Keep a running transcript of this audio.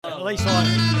at least I...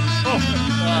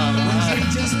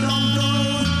 Just don't go.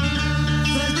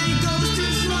 Thursday goes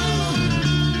too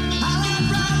slow.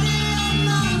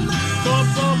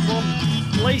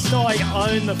 At least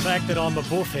I own the fact that I'm a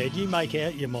buffhead. You make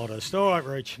out you're modest. All right,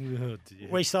 Rich. Oh,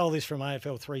 We stole this from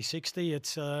AFL 360.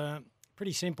 It's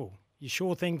pretty simple. Your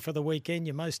sure thing for the weekend,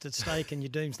 your most at stake, and your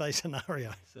doomsday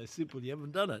scenario. So simple, you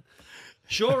haven't done it.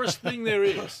 Surest thing there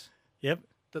is Yep.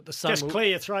 that the sun Just will, clear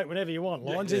your throat whenever you want,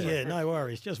 Lines. Yeah, no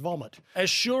worries. Just vomit. as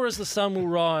sure as the sun will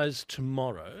rise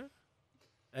tomorrow,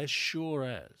 as sure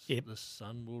as Yep. the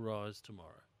sun will rise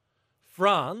tomorrow,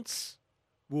 France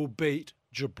will beat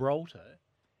Gibraltar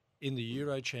in the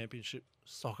Euro Championship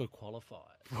soccer qualifier.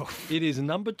 It is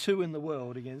number 2 in the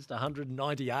world against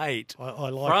 198. I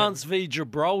like France v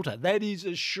Gibraltar. That is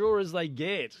as sure as they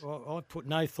get. Well, I put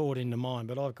no thought into mine,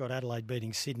 but I've got Adelaide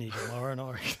beating Sydney tomorrow, and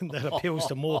I reckon that appeals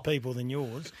to more people than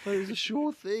yours. That is a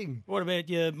sure thing. What about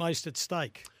your most at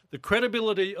stake? The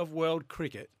credibility of world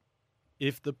cricket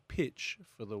if the pitch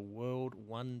for the World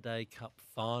One Day Cup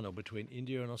final between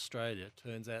India and Australia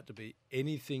turns out to be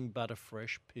anything but a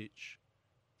fresh pitch.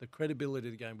 The credibility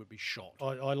of the game would be shot.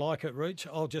 I like it, Rooch.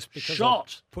 I'll just because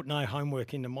Shot. I put no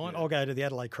homework into mine. I'll go to the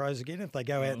Adelaide Crows again. If they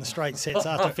go out in the straight sets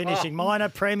after finishing minor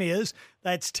premiers,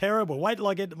 that's terrible. Wait till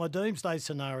I get to my doomsday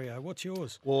scenario. What's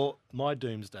yours? Well, my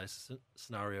doomsday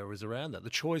scenario is around that. The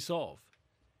choice of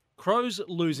Crows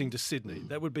losing to Sydney,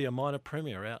 that would be a minor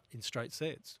premier out in straight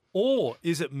sets. Or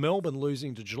is it Melbourne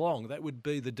losing to Geelong? That would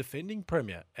be the defending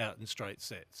premier out in straight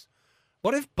sets.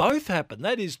 What if both happen?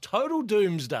 That is total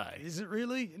doomsday. Is it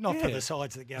really? Not for Yeah. the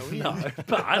sides that go in. No,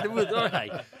 but it was, hey,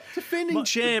 defending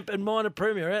champ and minor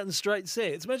premier out in straight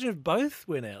sets. Imagine if both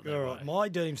went out that All right. way. My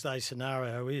doomsday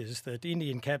scenario is that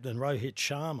Indian captain Rohit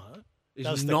Sharma Is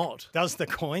does the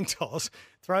coin toss,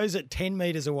 throws it 10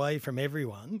 metres away from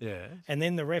everyone, Yeah. and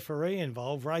then the referee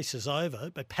involved races over,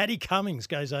 but Paddy Cummings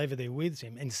goes over there with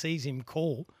him and sees him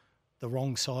call the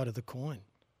wrong side of the coin.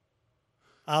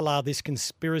 A la this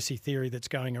conspiracy theory that's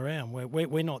going around.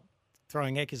 We're not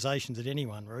throwing accusations at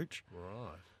anyone, Rooch.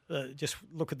 Right. Just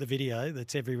look at the video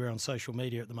that's everywhere on social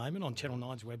media at the moment, on Channel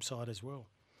 9's website as well.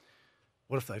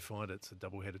 What if they find it's a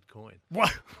double-headed coin?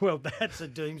 Well, that's a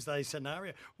doomsday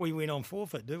scenario. We win on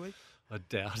forfeit, do we? I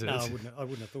doubt it. No, I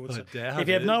wouldn't have thought I so. doubt If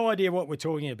you have it. no idea what we're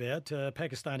talking about,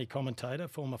 Pakistani commentator,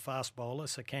 former fast bowler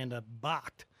Sikandar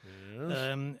Bakht,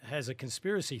 has a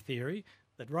conspiracy theory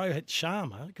that Rohit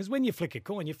Sharma, because when you flick a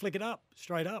coin, you flick it up,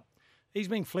 straight up. He's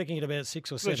been flicking it about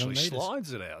 6 or 7 Virtually metres.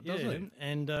 slides it out, doesn't he?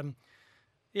 And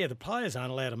the players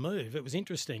aren't allowed to move. It was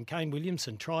interesting. Kane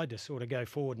Williamson tried to sort of go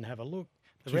forward and have a look.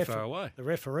 Too far away. The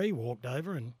referee walked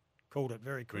over and called it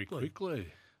very Very quickly. quickly.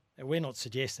 We're not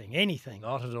suggesting anything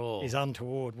Not at all. is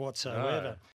untoward whatsoever.